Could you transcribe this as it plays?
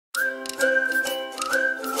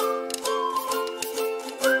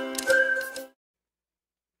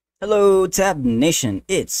Hello, Tab Nation.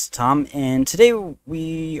 It's Tom, and today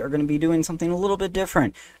we are going to be doing something a little bit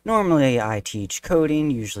different. Normally, I teach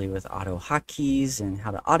coding, usually with auto hotkeys and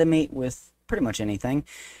how to automate with pretty much anything,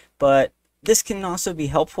 but this can also be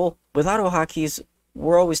helpful. With auto hotkeys,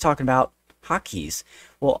 we're always talking about hotkeys.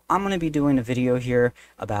 Well, I'm going to be doing a video here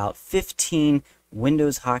about 15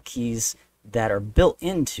 Windows hotkeys that are built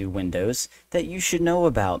into Windows that you should know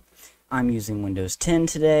about. I'm using Windows 10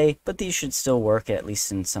 today, but these should still work at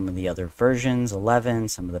least in some of the other versions, 11,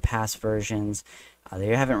 some of the past versions.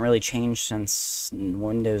 They haven't really changed since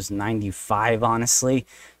Windows 95, honestly.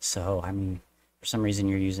 So, I mean, for some reason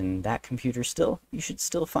you're using that computer still, you should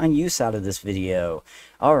still find use out of this video.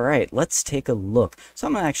 Alright, let's take a look. So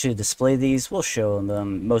I'm going to actually display these. We'll show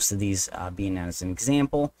them, most of these being as an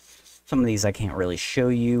example. Some of these I can't really show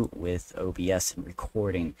you with OBS and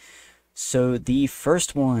recording. So the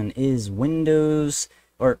first one is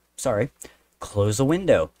close a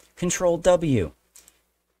window, Control W.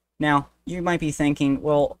 Now, you might be thinking,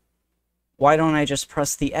 well, why don't I just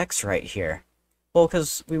press the X right here? Well,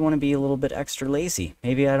 because we want to be a little bit extra lazy.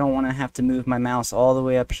 Maybe I don't want to have to move my mouse all the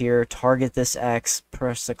way up here, target this X,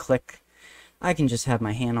 press a click. I can just have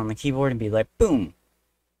my hand on the keyboard and be like, boom,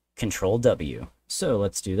 Control W. So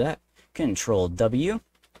let's do that. Control W.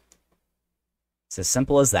 It's as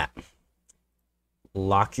simple as that.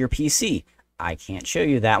 Lock your PC. I can't show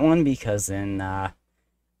you that one because then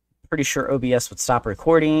pretty sure OBS would stop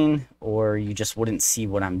recording, or you just wouldn't see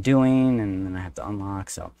what I'm doing, and then I have to unlock.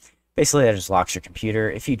 So basically that just locks your computer.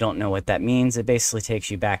 If you don't know what that means, it basically takes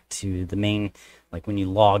you back to the main, like when you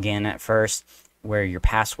log in at first, where your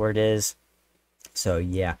password is. So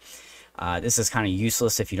yeah, this is kind of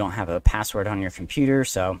useless if you don't have a password on your computer.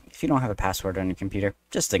 So if you don't have a password on your computer,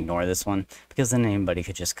 just ignore this one, because then anybody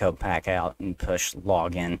could just go back out and push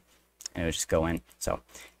login and it would just go in. So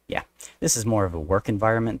yeah, this is more of a work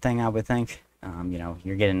environment thing, I would think. You know,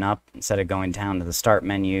 you're getting up, instead of going down to the start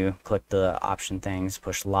menu, click the option things,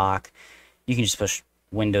 push lock, you can just push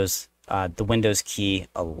Windows, the Windows key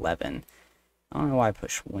 11. I don't know why I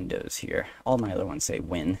push Windows here. All my other ones say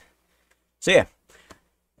Win. So yeah,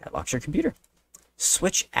 that locks your computer.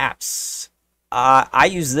 Switch apps. I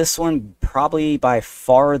use this one probably by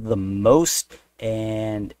far the most,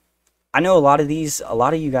 and I know a lot of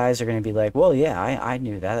you guys are going to be like, well, yeah, I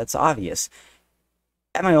knew that. That's obvious.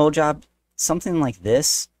 At my old job, something like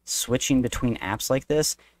this, switching between apps like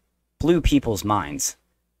this, blew people's minds.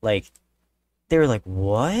 Like, they were like,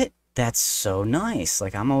 what? That's so nice.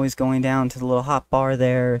 Like, I'm always going down to the little hot bar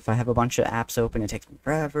there. If I have a bunch of apps open, it takes me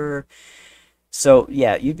forever. So,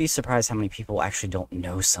 yeah, you'd be surprised how many people actually don't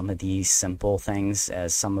know some of these simple things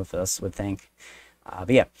as some of us would think. But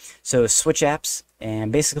yeah, so switch apps,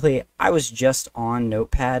 and basically I was just on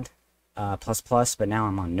Notepad++, but now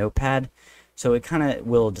I'm on Notepad. So it kind of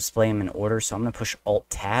will display them in order. So I'm going to push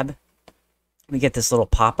Alt-Tab. We get this little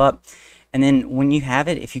pop-up. And then when you have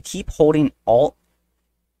it, if you keep holding Alt,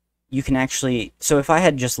 you can actually... So if I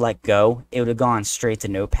had just let go, it would have gone straight to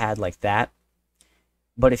Notepad like that.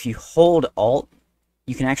 But if you hold Alt,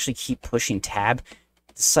 you can actually keep pushing Tab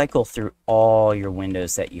to cycle through all your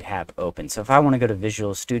windows that you have open. So if I want to go to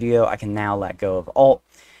Visual Studio, I can now let go of Alt,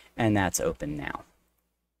 and that's open now.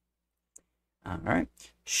 Alright.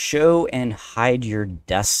 Show and hide your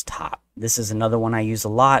desktop. This is another one I use a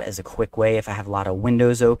lot as a quick way if I have a lot of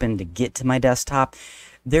windows open to get to my desktop.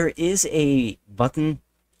 There is a button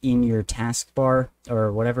in your taskbar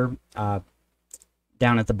or whatever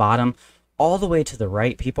down at the bottom. All the way to the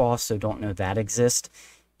right, people also don't know that exists.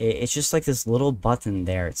 It's just like this little button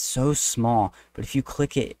there. It's so small, but if you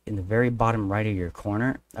click it in the very bottom right of your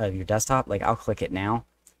corner of your desktop, like I'll click it now,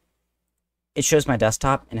 it shows my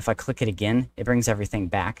desktop, and if I click it again, it brings everything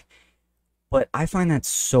back. But I find that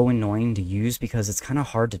so annoying to use because it's kind of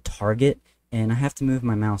hard to target, and I have to move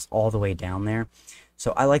my mouse all the way down there.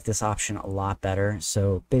 So I like this option a lot better.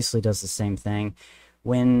 So basically does the same thing.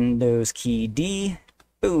 Windows key D,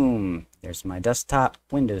 boom, there's my desktop.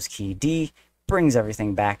 Windows key D brings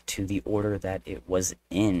everything back to the order that it was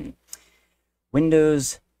in.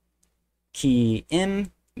 Windows key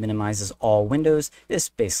M minimizes all windows. This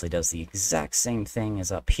basically does the exact same thing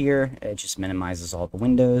as up here. It just minimizes all the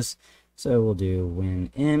windows. So we'll do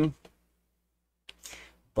Win M.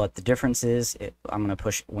 But the difference is, I'm going to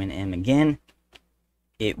push Win M again.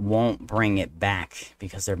 It won't bring it back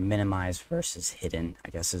because they're minimized versus hidden,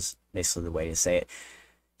 I guess is basically the way to say it.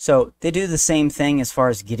 So they do the same thing as far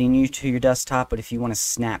as getting you to your desktop, but if you want to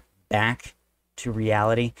snap back to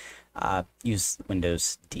reality, use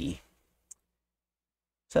Windows D.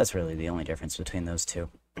 So that's really the only difference between those two.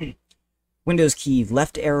 Windows key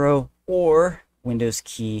left arrow or Windows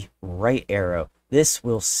key right arrow. this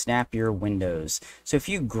will snap your windows. So if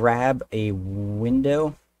you grab a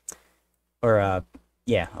window, or a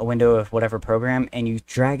window of whatever program, and you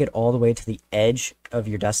drag it all the way to the edge of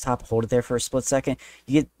your desktop, hold it there for a split second,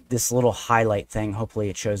 you get this little highlight thing. Hopefully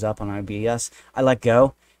it shows up on OBS. I let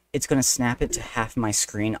go. It's going to snap it to half my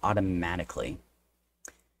screen automatically.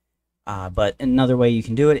 But another way you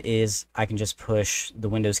can do it is I can just push the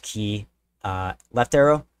Windows key left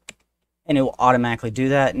arrow, and it will automatically do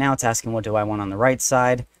that. Now it's asking what do I want on the right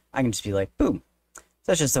side. I can just be like, boom.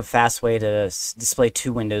 So that's just a fast way to display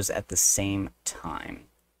two windows at the same time.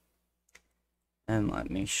 And let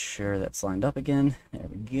me sure that's lined up again. There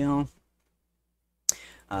we go.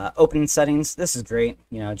 Opening settings. This is great.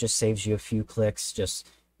 You know, it just saves you a few clicks. Just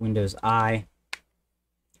Windows I.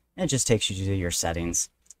 And it just takes you to your settings.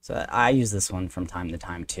 So I use this one from time to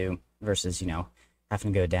time too, versus, you know,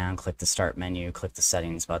 having to go down, click the start menu, click the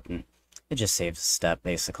settings button. It just saves a step,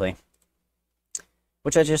 basically.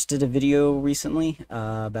 Which I just did a video recently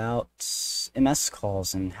about MS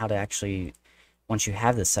calls and how to actually, once you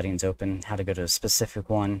have the settings open, how to go to a specific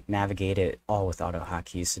one, navigate it, all with auto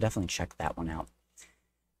hotkeys. So definitely check that one out.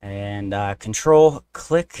 And control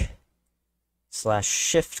click /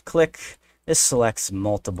 shift click. This selects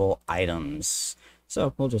multiple items.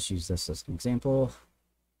 So we'll just use this as an example.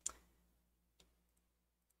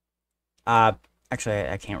 Actually,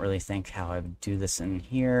 I can't really think how I would do this in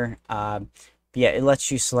here. Yeah, it lets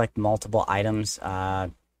you select multiple items.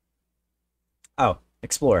 Oh,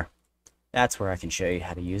 Explore. That's where I can show you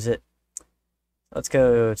how to use it. Let's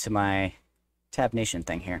go to my Tab Nation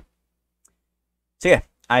thing here. So yeah,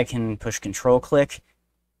 I can push Control click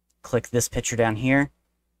this picture down here,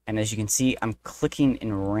 and as you can see, I'm clicking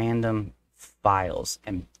in random files,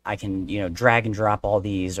 and I can, you know, drag and drop all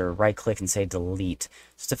these, or right click and say delete.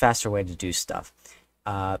 It's just a faster way to do stuff.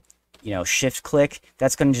 You know, shift click,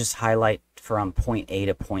 that's going to just highlight from point A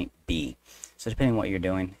to point B. So depending on what you're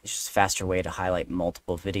doing, it's just a faster way to highlight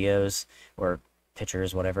multiple videos or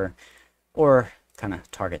pictures, whatever, or kind of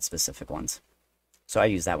target specific ones. So I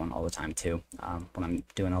use that one all the time too, when I'm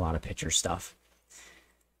doing a lot of picture stuff.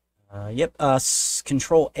 Yep,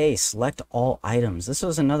 Control A, select all items. This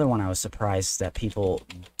was another one I was surprised that people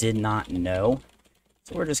did not know.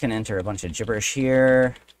 So we're just going to enter a bunch of gibberish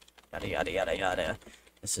here. Yada, yada, yada, yada.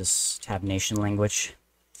 This is Tab Nation language.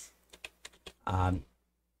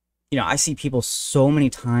 You know, I see people so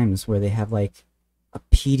many times where they have like a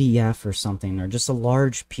PDF or something, or just a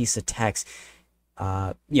large piece of text.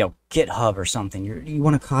 You know, GitHub or something. You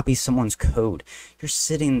want to copy someone's code. You're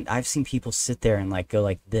sitting. I've seen people sit there and like go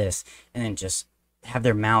like this, and then just have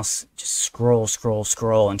their mouse just scroll, scroll,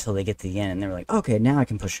 scroll until they get to the end, and they're like, okay, now I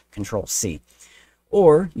can push Control C,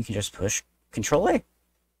 or you can just push Control A.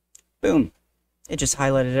 Boom. It just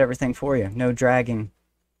highlighted everything for you. No dragging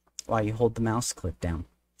while you hold the mouse click down.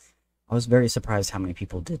 I was very surprised how many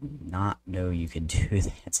people did not know you could do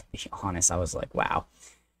that, to be honest. I was like, wow.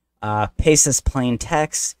 Paste as plain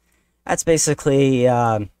text. That's basically,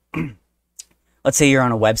 let's say you're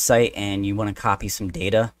on a website and you want to copy some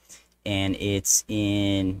data, and it's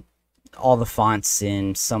in all the fonts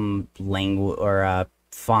in some language or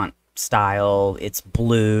font style. It's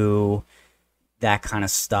blue, that kind of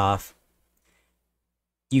stuff.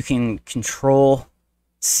 You can Control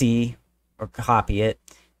C or copy it,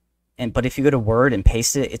 but if you go to Word and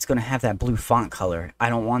paste it, it's going to have that blue font color. I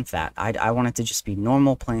don't want that. I want it to just be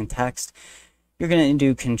normal plain text. You're going to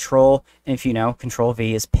do Control, and if you know, Control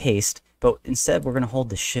V is paste, but instead we're going to hold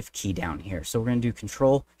the Shift key down here. So we're going to do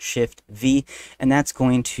Control Shift V, and that's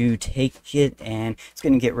going to take it and it's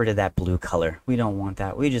going to get rid of that blue color. We don't want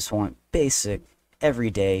that. We just want basic,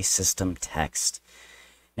 everyday system text.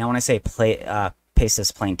 Now, when I say paste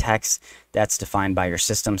as plain text, that's defined by your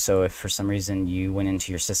system. So if for some reason you went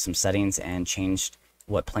into your system settings and changed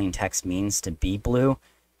what plain text means to be blue,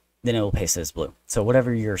 then it will paste it as blue. So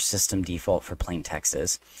whatever your system default for plain text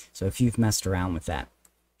is. So if you've messed around with that,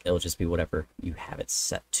 it'll just be whatever you have it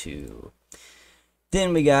set to.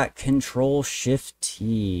 Then we got Control Shift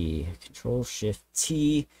T. Control Shift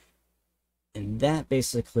T. And that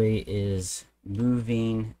basically is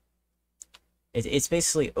moving. It's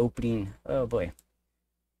basically opening. Oh boy.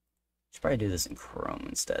 Should probably do this in Chrome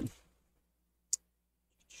instead.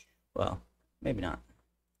 Well, maybe not.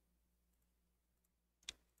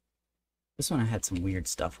 This one I had some weird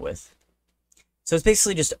stuff with. So it's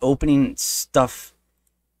basically just opening stuff.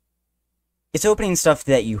 It's opening stuff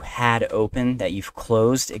that you had open, that you've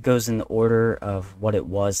closed. It goes in the order of what it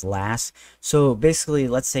was last. So basically,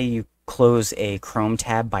 let's say you close a Chrome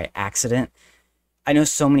tab by accident. I know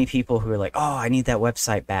so many people who are like, oh, I need that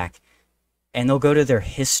website back. And they'll go to their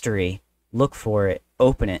history, look for it,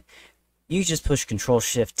 open it. you just push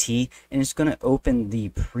Control-Shift-T, and it's going to open the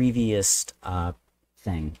previous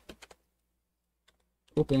thing.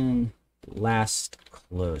 Open, last,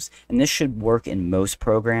 close. And this should work in most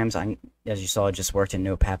programs. As you saw, it just worked in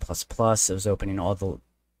Notepad++. It was opening all the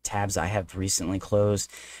tabs I have recently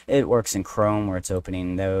closed. It works in Chrome where it's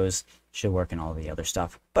opening those. Should work in all the other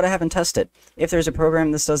stuff. But I haven't tested. If there's a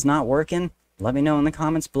program this does not work in, let me know in the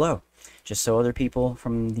comments below. Just so other people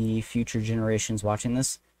from the future generations watching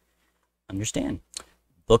this understand.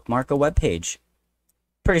 Bookmark a web page.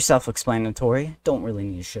 Pretty self-explanatory. Don't really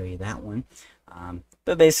need to show you that one.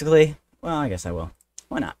 But basically, well, I guess I will.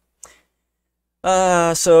 Why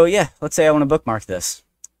not? So yeah, let's say I want to bookmark this.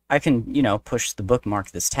 I can, you know, push the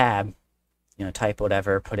bookmark this tab, you know, type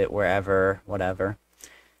whatever, put it wherever, whatever.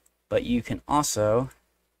 But you can also,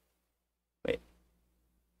 wait,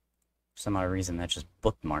 for some odd reason that just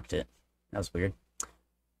bookmarked it. That was weird.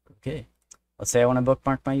 Okay, let's say I want to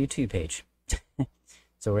bookmark my YouTube page.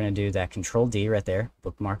 So we're going to do that Control-D right there,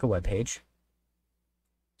 bookmark a web page.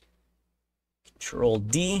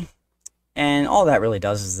 Control-D, and all that really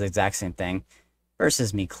does is the exact same thing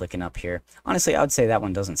versus me clicking up here. Honestly, I would say that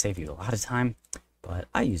one doesn't save you a lot of time, but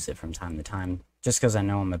I use it from time to time just because I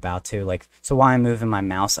know I'm about to. Like, so while I'm moving my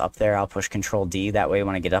mouse up there, I'll push Control-D. That way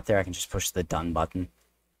when I get up there, I can just push the done button.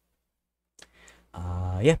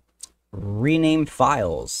 Yeah. Rename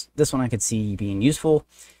files. This one I could see being useful.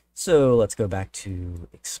 So let's go back to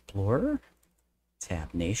Explorer,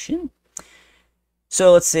 Tab Nation.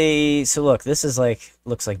 So let's see, so look, this is like,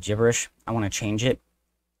 looks like gibberish. I want to change it.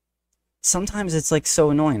 Sometimes it's like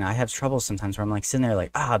so annoying. I have trouble sometimes where I'm like sitting there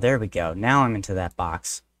like, there we go. Now I'm into that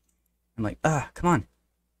box. I'm like, come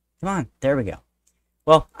on, there we go.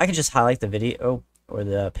 Well, I can just highlight the video or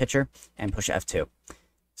the picture and push F2.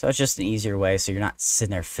 So it's just an easier way so you're not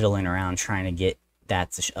sitting there fiddling around trying to get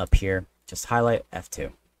that up here. Just highlight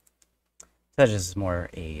F2. That is more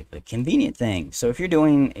a convenient thing. So if you're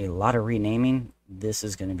doing a lot of renaming, this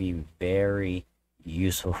is going to be very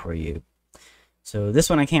useful for you. So this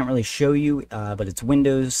one I can't really show you, but it's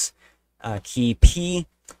Windows key P,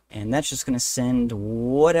 and that's just going to send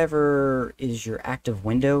whatever is your active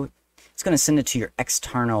window. It's going to send it to your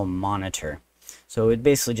external monitor. So it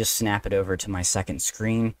basically just snap it over to my second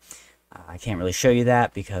screen. I can't really show you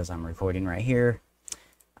that because I'm recording right here.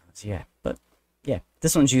 So yeah, but yeah,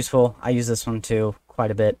 this one's useful. I use this one too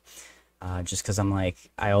quite a bit. Just because I'm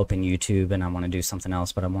like, I open YouTube and I want to do something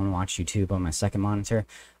else, but I want to watch YouTube on my second monitor.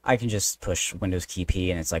 I can just push Windows key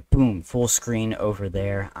P and it's like, boom, full screen over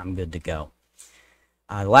there. I'm good to go.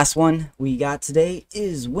 The last one we got today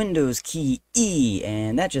is Windows key E,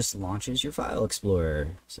 and that just launches your file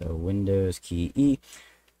explorer. So Windows key E.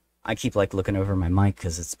 I keep like looking over my mic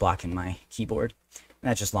because it's blocking my keyboard.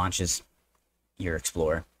 And that just launches your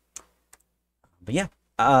explorer. But yeah.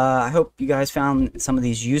 I hope you guys found some of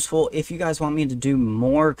these useful. If you guys want me to do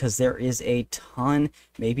more, because there is a ton,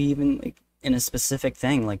 maybe even like in a specific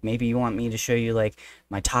thing, like maybe you want me to show you like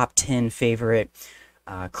my top 10 favorite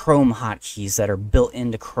Chrome hotkeys that are built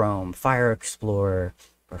into Chrome, Fire Explorer,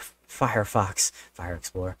 or Firefox, Fire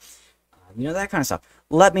Explorer, you know, that kind of stuff.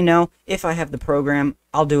 Let me know. If I have the program,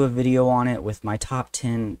 I'll do a video on it with my top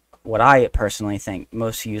 10 what I personally think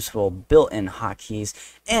most useful built-in hotkeys.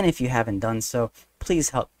 And if you haven't done so,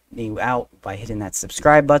 please help me out by hitting that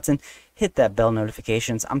subscribe button, hit that bell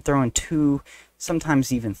notifications. I'm throwing 2,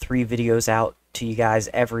 sometimes even 3 videos out to you guys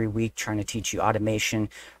every week trying to teach you automation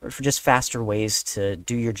or for just faster ways to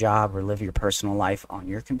do your job or live your personal life on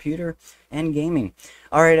your computer and gaming.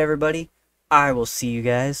 All right, everybody, I will see you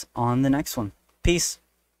guys on the next one. Peace.